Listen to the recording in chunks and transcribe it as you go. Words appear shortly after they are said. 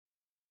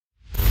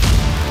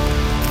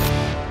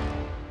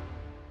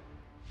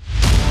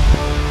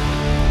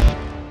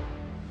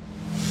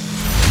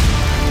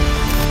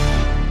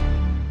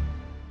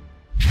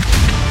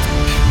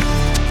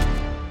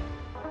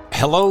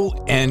Hello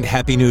and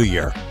Happy New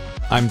Year.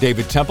 I'm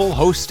David Temple,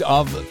 host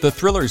of The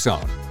Thriller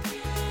Zone.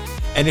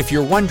 And if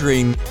you're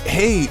wondering,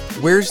 hey,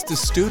 where's the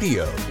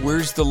studio?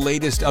 Where's the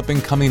latest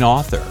up-and-coming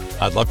author?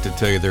 I'd love to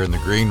tell you they're in the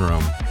green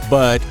room.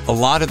 But a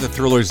lot of The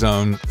Thriller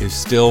Zone is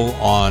still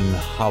on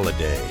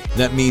holiday.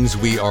 That means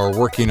we are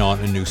working on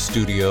a new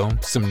studio,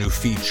 some new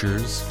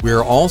features.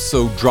 We're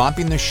also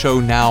dropping the show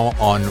now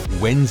on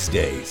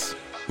Wednesdays,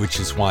 which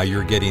is why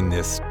you're getting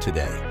this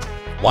today.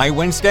 Why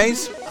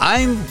Wednesdays?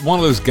 I'm one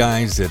of those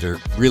guys that are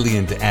really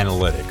into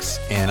analytics,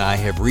 and I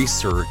have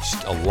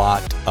researched a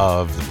lot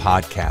of the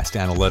podcast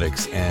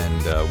analytics,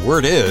 and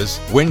word is,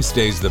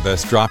 Wednesday's the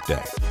best drop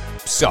day.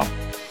 So,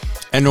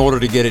 in order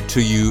to get it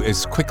to you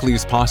as quickly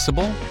as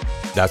possible,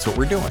 that's what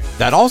we're doing.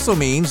 That also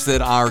means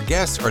that our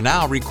guests are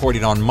now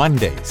recording on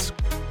Mondays,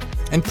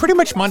 and pretty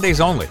much Mondays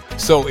only.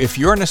 So if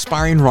you're an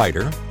aspiring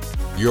writer,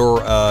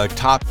 you're a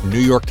top New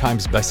York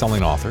Times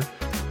bestselling author,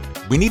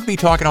 we need to be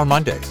talking on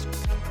Mondays.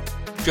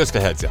 Just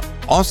a heads up.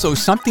 Also,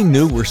 something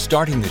new we're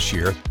starting this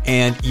year,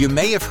 and you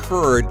may have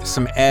heard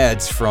some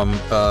ads from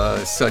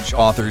such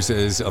authors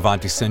as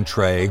Avanti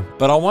Centre,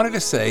 but I wanted to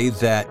say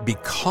that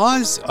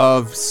because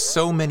of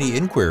so many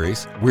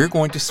inquiries, we're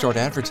going to start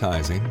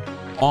advertising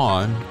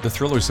on the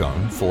Thriller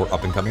Zone for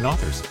up-and-coming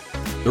authors.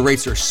 The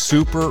rates are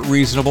super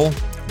reasonable.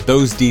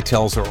 Those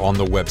details are on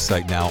the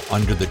website now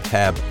under the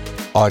tab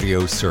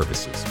Audio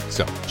Services.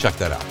 So check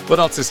that out. What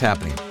else is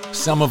happening?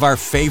 Some of our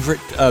favorite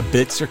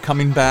bits are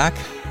coming back.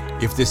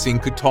 If This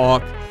Ink Could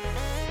Talk,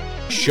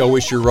 Show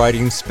Us Your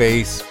Writing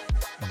Space.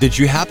 Did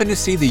you happen to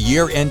see the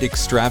year-end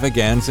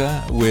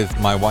extravaganza with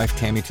my wife,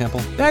 Tammy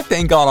Temple? That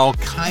thing got all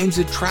kinds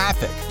of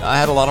traffic. I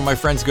had a lot of my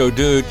friends go,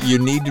 dude, you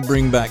need to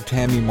bring back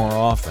Tammy more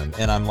often.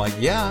 And I'm like,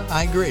 yeah,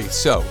 I agree.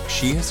 So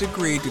she has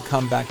agreed to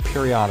come back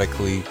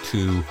periodically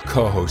to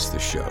co-host the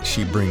show.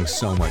 She brings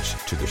so much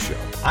to the show.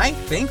 I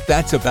think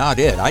that's about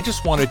it. I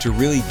just wanted to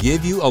really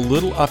give you a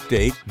little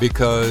update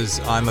because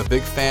I'm a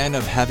big fan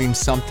of having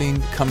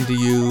something come to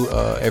you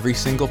every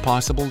single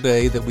possible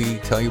day that we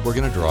tell you we're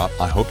going to drop.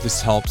 I hope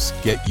this helps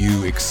get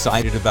you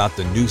excited about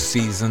the new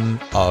season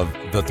of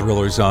The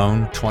Thriller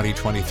Zone.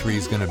 2023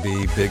 is going to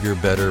be bigger,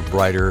 better,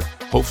 brighter,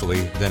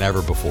 hopefully, than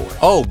ever before.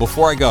 Oh,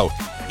 before I go,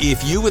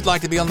 if you would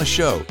like to be on the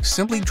show,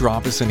 simply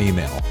drop us an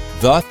email,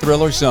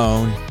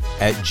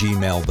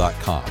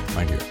 thethhrillerzone@gmail.com.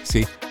 Right here.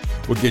 See?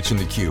 We'll get you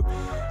in the queue.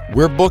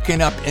 We're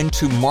booking up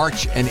into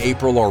March and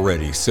April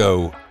already,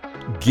 so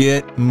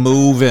get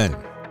moving.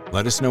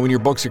 Let us know when your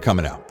books are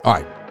coming out. All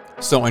right.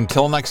 So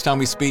until next time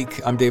we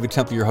speak, I'm David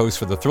Temple, your host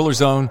for The Thriller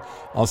Zone.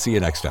 I'll see you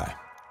next time.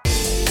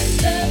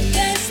 The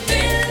best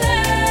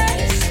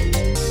thrillers,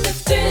 The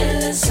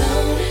Thriller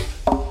Zone.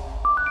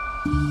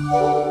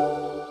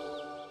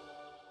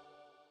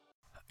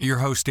 Your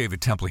host,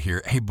 David Temple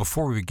here. Hey,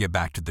 before we get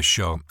back to the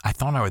show, I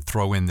thought I would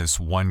throw in this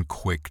one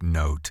quick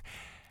note.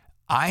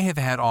 I have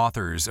had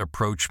authors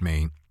approach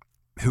me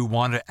who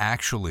want to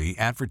actually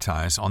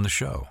advertise on the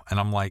show. And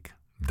I'm like,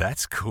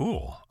 that's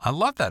cool. I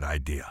love that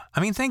idea. I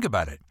mean, think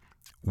about it.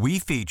 We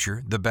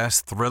feature the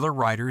best thriller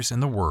writers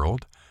in the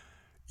world.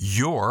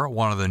 You're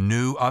one of the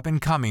new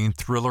up-and-coming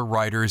thriller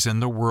writers in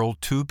the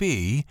world to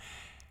be,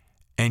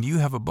 and you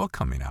have a book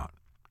coming out.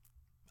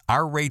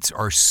 Our rates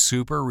are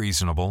super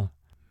reasonable.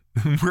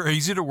 We're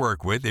easy to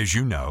work with, as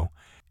you know,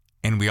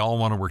 and we all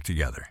want to work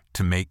together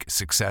to make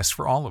success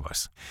for all of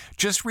us.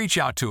 Just reach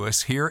out to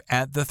us here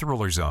at The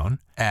Thriller Zone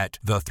at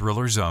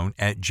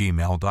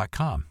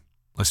thethhrillerzone@gmail.com.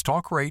 Let's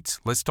talk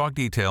rates. Let's talk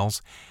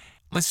details.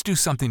 Let's do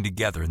something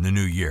together in the new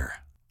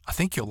year. I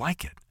think you'll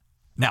like it.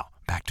 Now,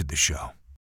 back to the show.